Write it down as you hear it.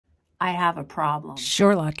I have a problem.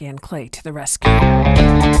 Sherlock Anne Clay to the rescue.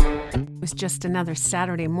 It was just another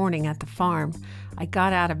Saturday morning at the farm. I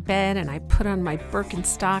got out of bed and I put on my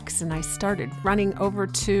Birkenstocks and I started running over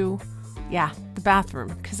to, the bathroom,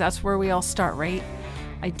 because that's where we all start, right?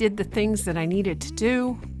 I did the things that I needed to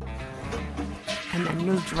do and then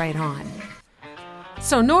moved right on.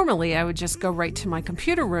 So normally I would just go right to my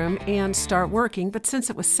computer room and start working, but since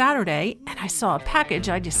it was Saturday and I saw a package,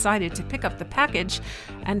 I decided to pick up the package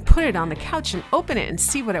and put it on the couch and open it and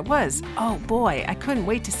see what it was. Oh boy, I couldn't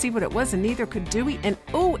wait to see what it was, and neither could Dewey, and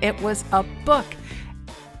oh, it was a book.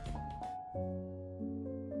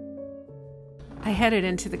 I headed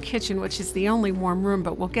into the kitchen, which is the only warm room,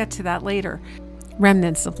 but we'll get to that later.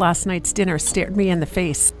 Remnants of last night's dinner stared me in the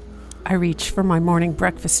face. I reached for my morning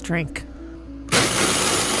breakfast drink.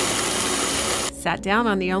 Sat down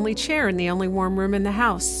on the only chair in the only warm room in the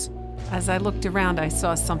house. As I looked around, I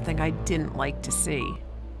saw something I didn't like to see.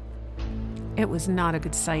 It was not a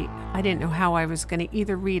good sight. I didn't know how I was going to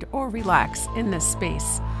either read or relax in this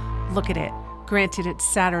space. Look at it. Granted, it's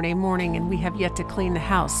Saturday morning and we have yet to clean the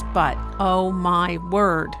house, but oh my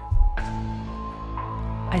word.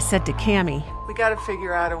 I said to Cammie, "We got to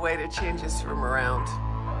figure out a way to change this room around."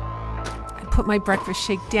 I put my breakfast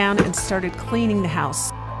shake down and started cleaning the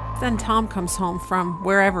house. Then Tom comes home from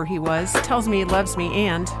wherever he was, tells me he loves me,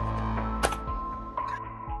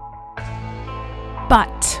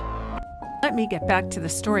 But let me get back to the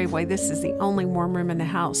story why this is the only warm room in the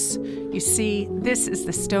house. You see, this is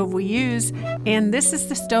the stove we use, and this is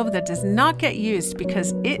the stove that does not get used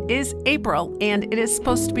because it is April and it is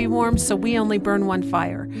supposed to be warm, so we only burn one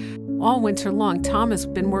fire. All winter long, Tom has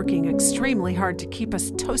been working extremely hard to keep us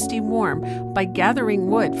toasty warm by gathering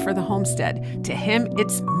wood for the homestead. To him,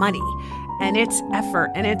 it's money, and it's effort,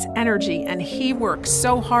 and it's energy, and he works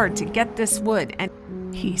so hard to get this wood, and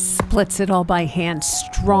he splits it all by hand,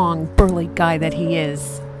 strong, burly guy that he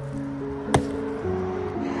is.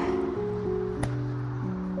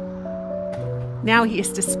 Now he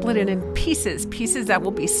has to split it in pieces that will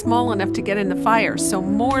be small enough to get in the fire. So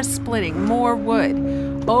more splitting, more wood.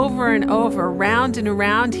 Over and over, round and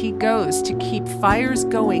around he goes to keep fires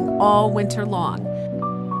going all winter long.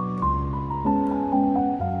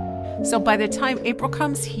 So by the time April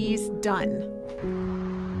comes, he's done.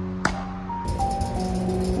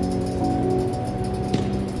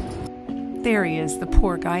 There he is, the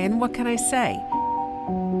poor guy, and what can I say?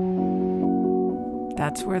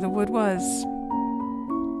 That's where the wood was.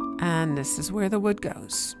 And this is where the wood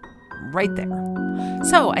goes. Right there.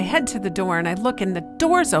 So I head to the door and I look and the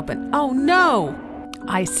door's open. Oh no!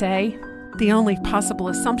 I say. The only possible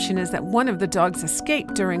assumption is that one of the dogs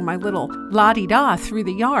escaped during my little la-di-da through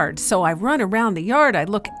the yard. So I run around the yard. I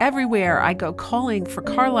look everywhere. I go calling for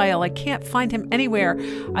Carlisle. I can't find him anywhere.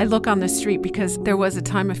 I look on the street because there was a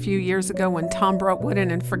time a few years ago when Tom brought wood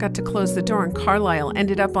in and forgot to close the door, and Carlisle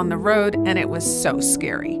ended up on the road, and it was so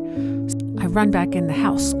scary. I run back in the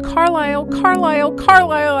house. Carlisle, Carlisle,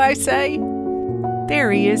 Carlisle, I say.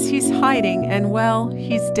 There he is. He's hiding, and well,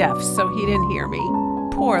 he's deaf, so he didn't hear me.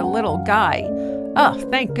 Poor little guy. Oh,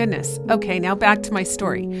 thank goodness. Okay, now back to my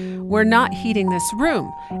story. We're not heating this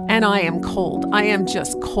room, and I am cold. I am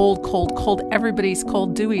just cold, cold, cold. Everybody's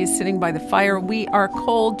cold. Dewey is sitting by the fire. We are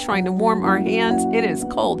cold, trying to warm our hands. It is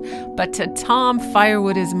cold. But to Tom,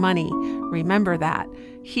 firewood is money. Remember that.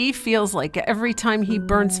 He feels like every time he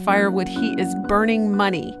burns firewood, he is burning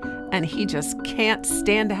money, and he just can't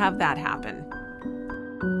stand to have that happen.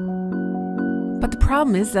 But the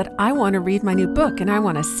problem is that I want to read my new book, and I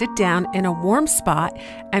want to sit down in a warm spot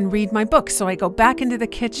and read my book. So I go back into the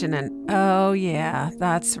kitchen and, oh yeah,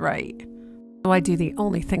 that's right. So I do the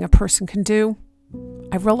only thing a person can do.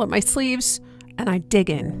 I roll up my sleeves and I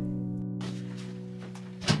dig in.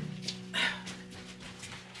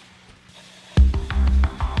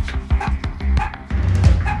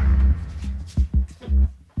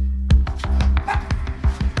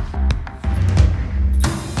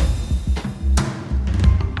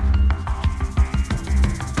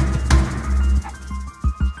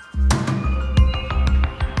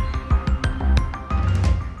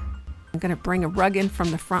 I'm going to bring a rug in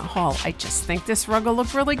from the front hall. I just think this rug will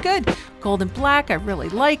look really good. Gold and black, I really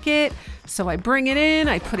like it. So I bring it in,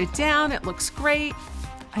 I put it down, it looks great.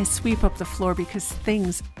 I sweep up the floor because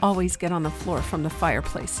things always get on the floor from the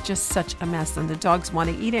fireplace. Just such a mess, and the dogs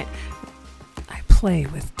want to eat it. I play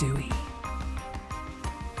with Dewey.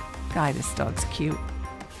 Guy, this dog's cute.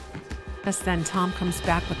 Just then Tom comes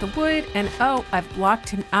back with the wood, and oh, I've blocked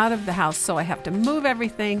him out of the house, so I have to move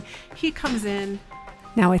everything. He comes in.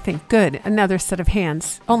 Now I think, good, another set of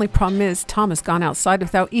hands. Only problem is Tom has gone outside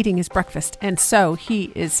without eating his breakfast, and so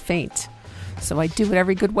he is faint. So I do what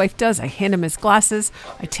every good wife does. I hand him his glasses,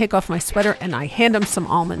 I take off my sweater, and I hand him some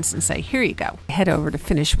almonds and say, here you go. I head over to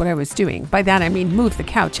finish what I was doing. By that I mean move the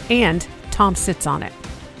couch, and Tom sits on it.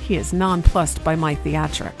 He is nonplussed by my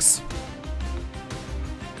theatrics.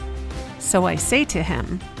 So I say to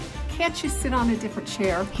him, can't you sit on a different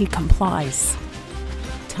chair? He complies.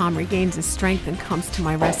 Tom regains his strength and comes to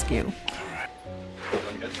my rescue.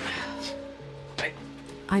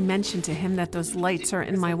 I mentioned to him that those lights are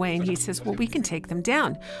in my way, and he says, well, we can take them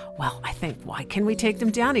down. Well, I think, why can we take them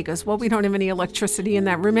down? He goes, well, we don't have any electricity in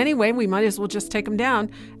that room anyway. We might as well just take them down.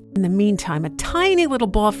 In the meantime, a tiny little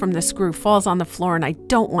ball from the screw falls on the floor, and I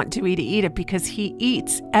don't want Dewey to eat it because he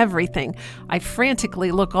eats everything. I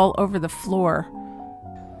frantically look all over the floor.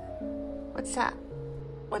 What's that?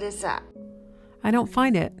 What is that? I don't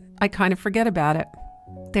find it. I kind of forget about it.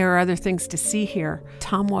 There are other things to see here.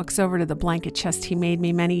 Tom walks over to the blanket chest he made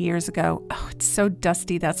me many years ago. Oh, it's so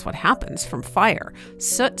dusty. That's what happens from fire.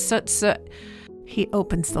 Soot, soot, soot. He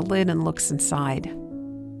opens the lid and looks inside.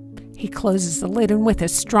 He closes the lid and with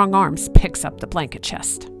his strong arms picks up the blanket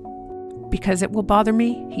chest. Because it will bother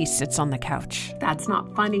me, he sits on the couch. That's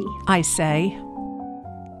not funny, I say.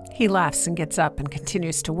 He laughs and gets up and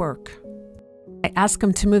continues to work. I ask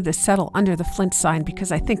him to move the settle under the flint sign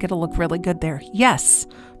because I think it'll look really good there. Yes,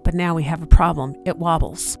 but now we have a problem. It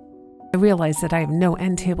wobbles. I realize that I have no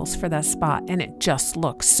end tables for that spot, and it just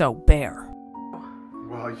looks so bare.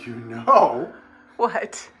 Well, you know,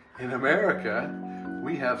 What? in America,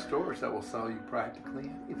 we have stores that will sell you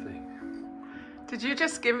practically anything. Did you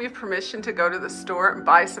just give me permission to go to the store and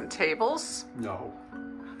buy some tables? No.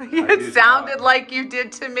 It sounded like you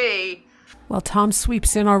did to me. While Tom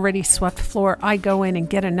sweeps in already swept floor, I go in and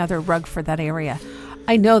get another rug for that area.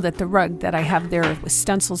 I know that the rug that I have there with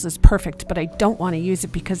stencils is perfect, but I don't want to use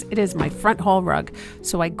it because it is my front hall rug.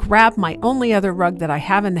 So I grab my only other rug that I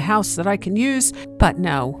have in the house that I can use, but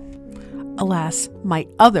no. Alas, my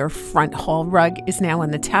other front hall rug is now in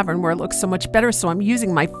the tavern where it looks so much better, so I'm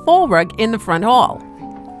using my full rug in the front hall.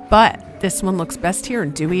 But this one looks best here,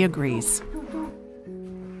 and Dewey agrees.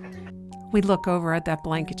 We look over at that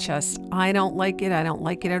blanket chest. I don't like it. I don't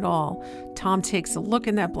like it at all. Tom takes a look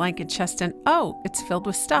in that blanket chest and, oh, it's filled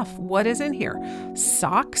with stuff. What is in here?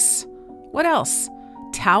 Socks? What else?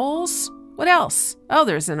 Towels? What else? Oh,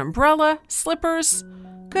 there's an umbrella, slippers.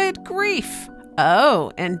 Good grief.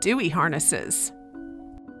 Oh, and Dewey harnesses.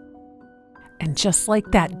 And just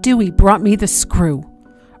like that, Dewey brought me the screw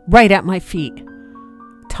right at my feet.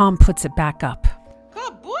 Tom puts it back up.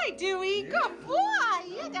 Good boy, Dewey. Good boy.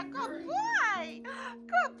 You're the good boy.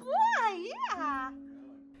 Good boy, yeah.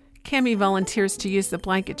 Cammy volunteers to use the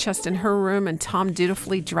blanket chest in her room, and Tom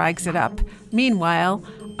dutifully drags it up. Meanwhile,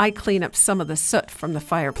 I clean up some of the soot from the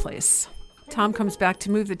fireplace. Tom comes back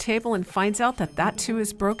to move the table and finds out that that too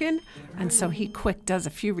is broken, and so he quick does a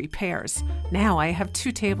few repairs. Now I have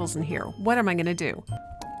 2 tables in here. What am I going to do?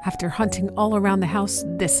 After hunting all around the house,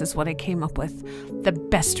 this is what I came up with. The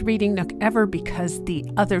best reading nook ever because the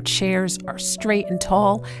other chairs are straight and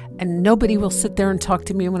tall, and nobody will sit there and talk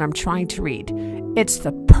to me when I'm trying to read. It's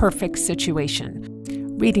the perfect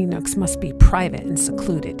situation. Reading nooks must be private and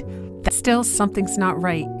secluded. Still, something's not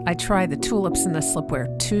right. I try the tulips and the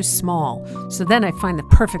slipware, too small. So then I find the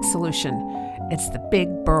perfect solution. It's the big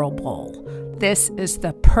burl bowl. This is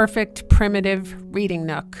the perfect primitive reading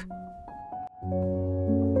nook.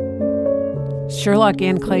 Sherlock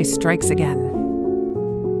Anne Clay strikes again.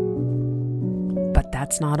 But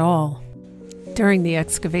that's not all. During the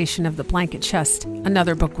excavation of the blanket chest,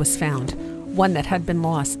 another book was found, one that had been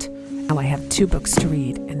lost. Now I have 2 books to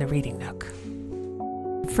read in the reading nook.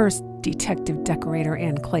 First, Detective Decorator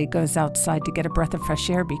Anne Clay goes outside to get a breath of fresh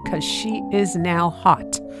air because she is now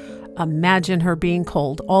hot. Imagine her being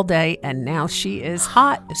cold all day, and now she is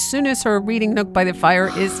hot as soon as her reading nook by the fire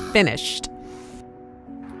is finished.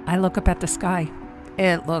 I look up at the sky.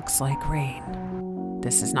 It looks like rain.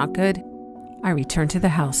 This is not good. I return to the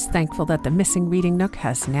house, thankful that the missing reading nook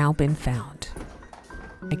has now been found.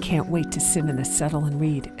 I can't wait to sit in the settle and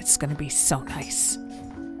read. It's going to be so nice.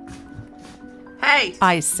 Hey,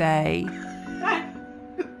 I say.